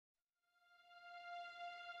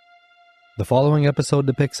The following episode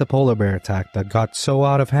depicts a polar bear attack that got so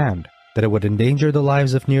out of hand that it would endanger the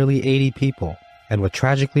lives of nearly 80 people and would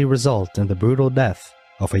tragically result in the brutal death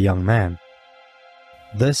of a young man.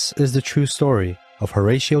 This is the true story of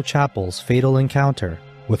Horatio Chappell's fatal encounter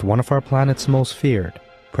with one of our planet's most feared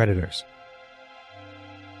predators.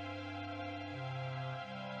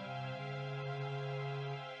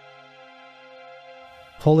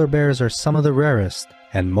 Polar bears are some of the rarest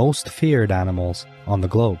and most feared animals on the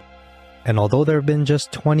globe. And although there have been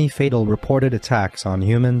just 20 fatal reported attacks on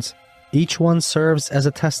humans, each one serves as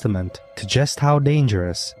a testament to just how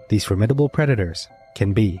dangerous these formidable predators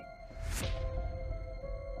can be.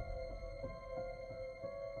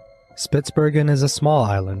 Spitsbergen is a small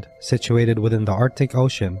island situated within the Arctic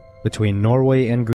Ocean between Norway and Greenland.